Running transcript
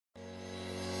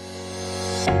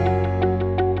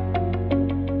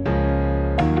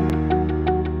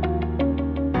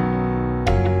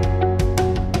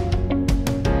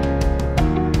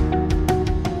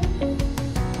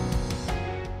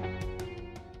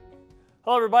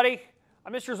Hello everybody,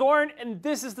 I'm Mr. Zorn and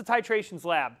this is the Titration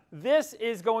Lab. This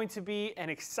is going to be an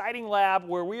exciting lab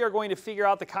where we are going to figure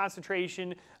out the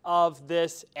concentration of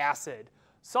this acid.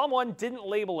 Someone didn't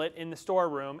label it in the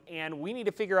storeroom and we need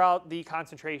to figure out the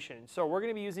concentration. So we're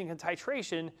going to be using a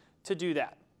titration to do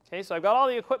that. Okay, so I've got all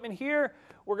the equipment here.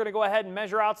 We're going to go ahead and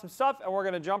measure out some stuff and we're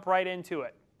going to jump right into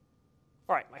it.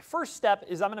 All right, my first step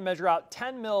is I'm going to measure out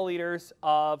 10 milliliters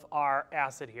of our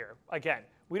acid here. Again,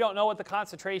 we don't know what the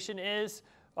concentration is.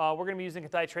 We're going to be using a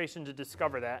titration to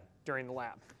discover that during the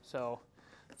lab. So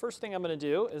the first thing I'm going to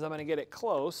do is I'm going to get it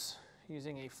close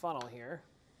using a funnel here,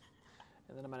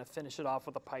 and then I'm going to finish it off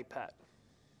with a pipette.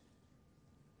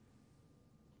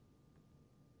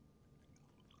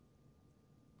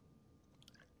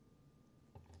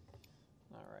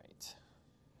 All right.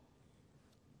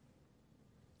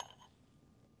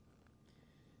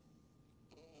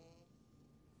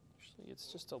 Actually,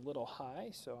 it's just a little high,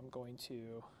 so I'm going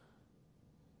to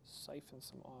siphon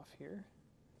some off here.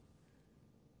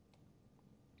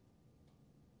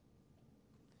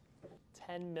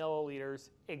 $10 milliliters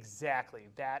exactly.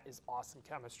 That is awesome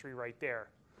chemistry right there.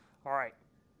 All right,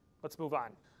 let's move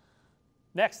on.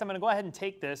 Next, I'm going to go ahead and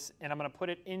take this and I'm going to put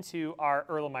it into our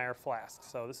Erlenmeyer flask.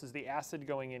 So this is the acid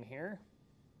going in here.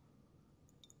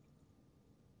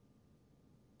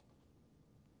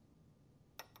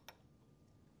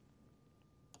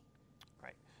 All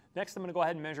right. Next, I'm going to go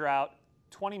ahead and measure out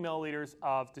 20 milliliters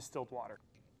of distilled water.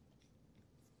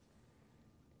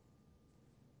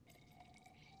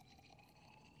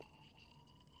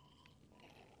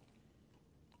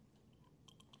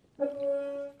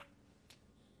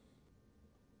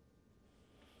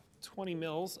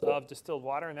 Mils of distilled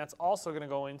water, and that's also going to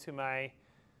go into my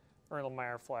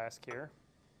Erlenmeyer flask here.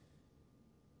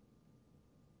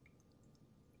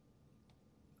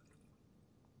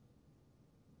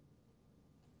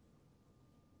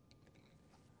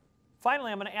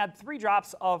 Finally, I'm going to add 3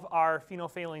 drops of our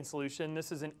phenolphthalein solution.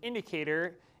 This is an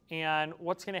indicator, and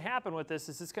what's going to happen with this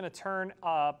is it's going to turn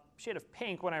a shade of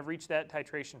pink when I've reached that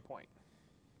titration point.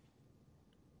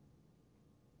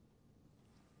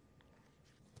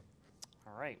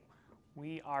 All right,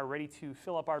 we are ready to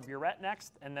fill up our burette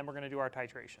next, and then we're going to do our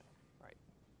titration. All right.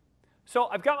 So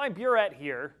I've got my burette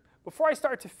here. Before I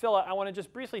start to fill it, I want to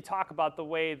just briefly talk about the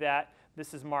way that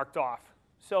this is marked off.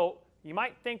 So you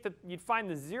might think that you'd find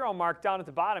the 0 mark down at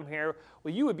the bottom here.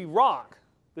 Well, you would be wrong.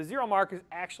 The 0 mark is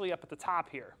actually up at the top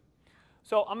here.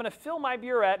 So I'm going to fill my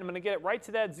burette, and I'm going to get it right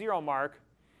to that 0 mark.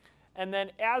 And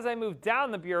then as I move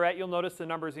down the burette, you'll notice the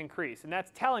numbers increase. And that's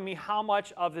telling me how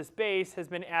much of this base has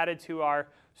been added to our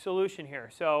solution here.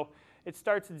 So it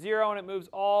starts at 0 and it moves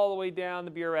all the way down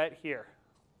the burette here.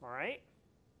 All right?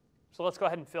 So let's go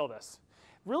ahead and fill this.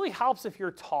 It really helps if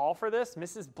you're tall for this.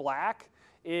 Mrs. Black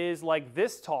is like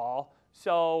this tall,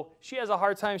 so she has a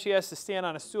hard time. She has to stand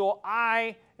on a stool.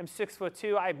 I am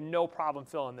 6'2". I have no problem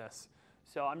filling this.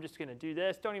 So I'm just going to do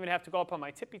this. Don't even have to go up on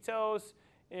my tippy toes.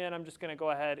 And I'm just going to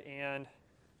go ahead and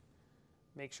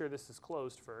make sure this is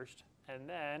closed first. And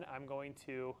then I'm going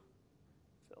to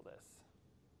fill this.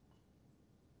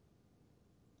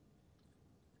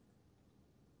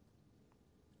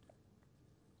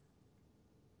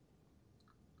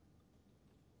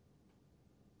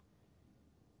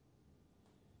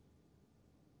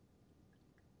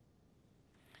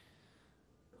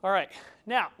 All right,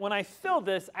 now when I filled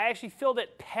this, I actually filled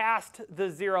it past the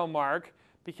 0 mark,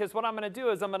 because what I'm going to do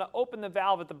is I'm going to open the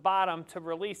valve at the bottom to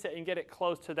release it and get it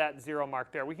close to that 0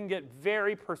 mark there. We can get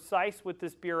very precise with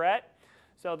this burette.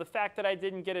 So the fact that I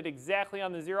didn't get it exactly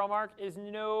on the 0 mark is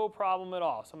no problem at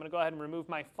all. So I'm going to go ahead and remove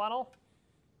my funnel.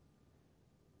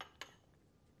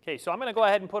 Okay, so I'm going to go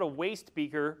ahead and put a waste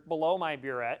beaker below my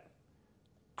burette,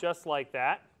 just like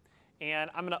that.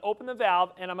 And I'm going to open the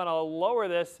valve and I'm going to lower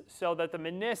this so that the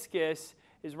meniscus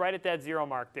is right at that 0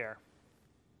 mark there.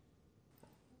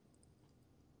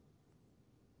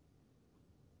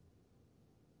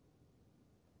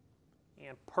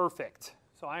 And perfect.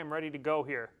 So I am ready to go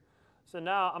here. So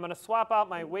now I'm going to swap out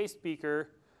my waste beaker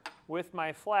with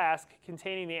my flask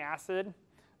containing the acid,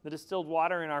 the distilled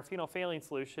water, and our phenolphthalein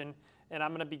solution, and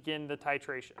I'm going to begin the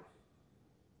titration.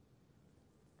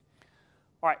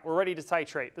 All right, we're ready to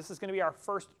titrate. This is going to be our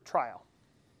first trial.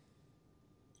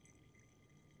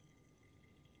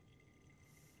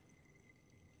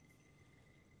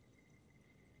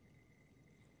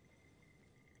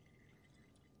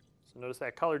 So notice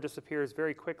that color disappears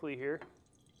very quickly here.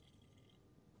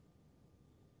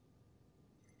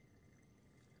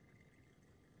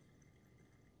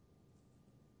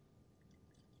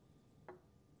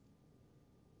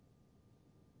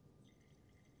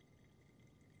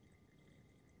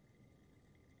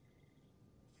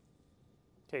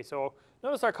 Okay, so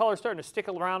notice our color's starting to stick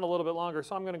around a little bit longer,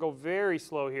 so I'm going to go very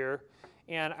slow here.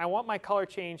 And I want my color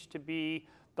change to be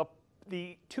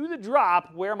to the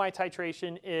drop where my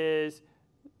titration is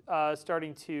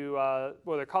starting to,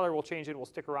 where the color will change and will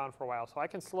stick around for a while. So I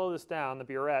can slow this down, the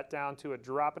burette, down to a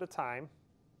drop at a time.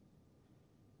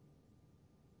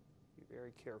 Be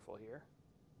very careful here.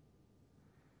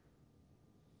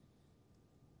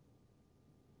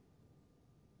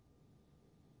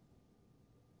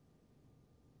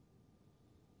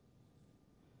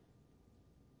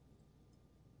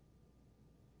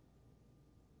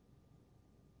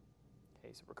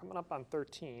 Okay, so we're coming up on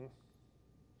 13.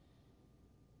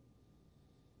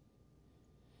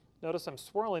 Notice I'm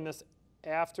swirling this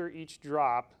after each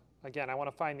drop. Again, I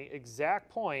want to find the exact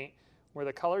point where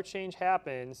the color change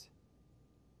happens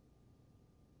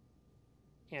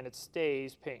and it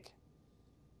stays pink.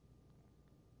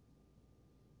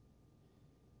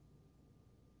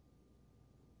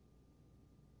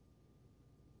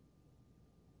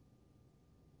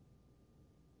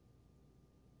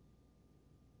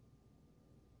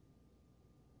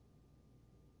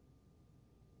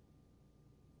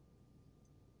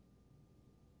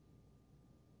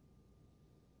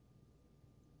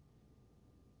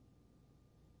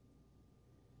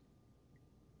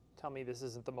 Tell me this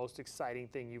isn't the most exciting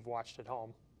thing you've watched at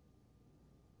home.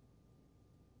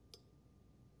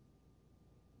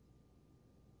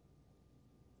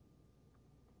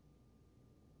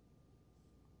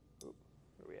 Ooh,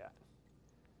 where are we at?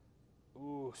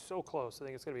 Ooh, so close. I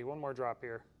think it's going to be one more drop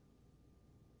here.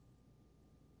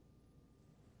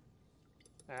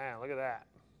 Ah, look at that.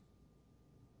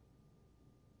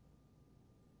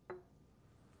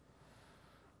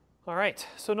 All right,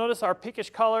 so notice our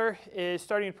pinkish color is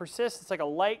starting to persist. It's like a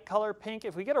light color pink.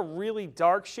 If we get a really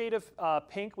dark shade of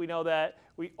pink, we know that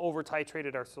we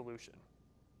over-titrated our solution.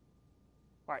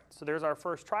 All right, so there's our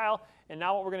first trial. And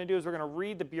now what we're going to do is we're going to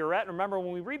read the burette. Remember,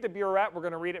 when we read the burette, we're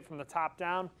going to read it from the top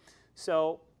down.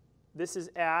 So this is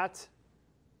at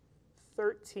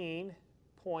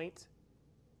 13.6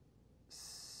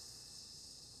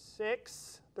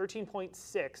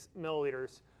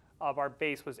 milliliters of our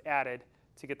base was added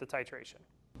to get the titration.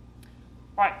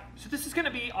 All right, so this is going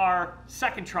to be our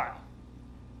second trial.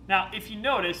 Now, if you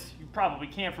notice, you probably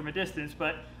can't from a distance,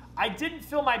 but I didn't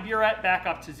fill my burette back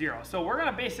up to 0. So we're going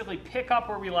to basically pick up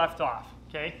where we left off,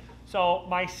 okay? So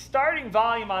my starting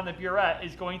volume on the burette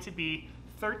is going to be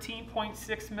 13.6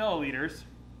 milliliters.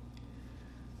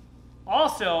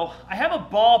 Also, I have a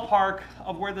ballpark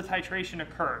of where the titration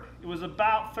occurred. It was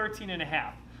about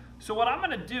 13.5. So what I'm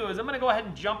going to do is I'm going to go ahead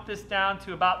and jump this down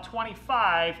to about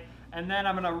 25, and then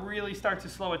I'm going to really start to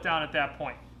slow it down at that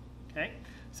point. Okay?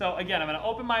 So again, I'm going to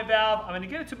open my valve, I'm going to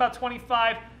get it to about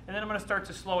 25, and then I'm going to start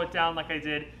to slow it down like I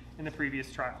did in the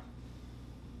previous trial.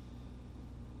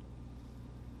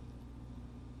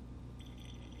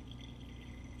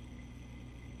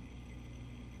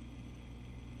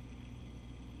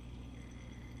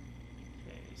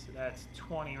 Okay, so that's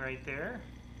 20 right there.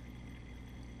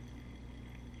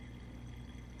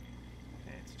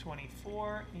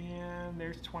 24, and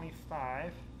there's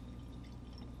 25.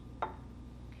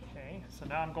 Okay, so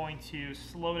now I'm going to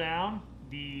slow down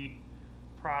the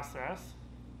process.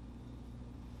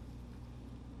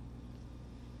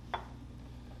 All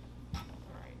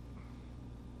right.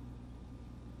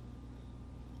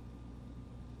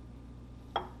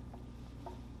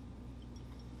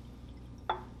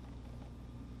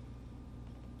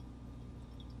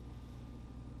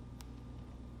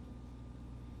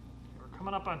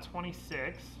 Coming up on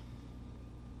 26.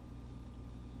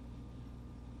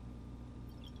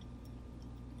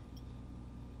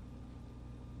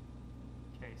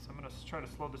 Okay, so I'm going to try to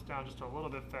slow this down just a little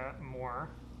bit more.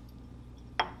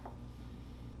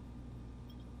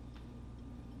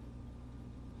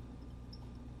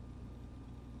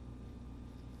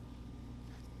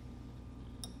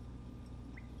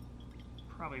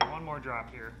 Probably one more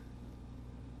drop here.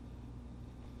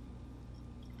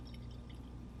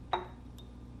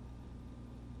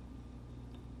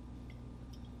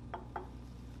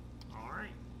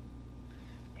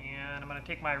 I'm going to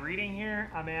take my reading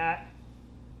here. I'm at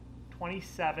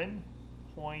 27.3.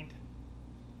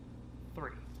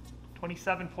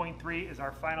 27.3 is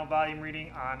our final volume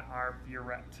reading on our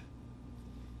burette.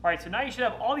 All right, so now you should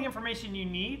have all the information you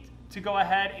need to go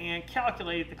ahead and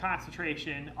calculate the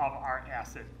concentration of our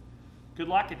acid. Good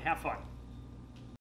luck and have fun.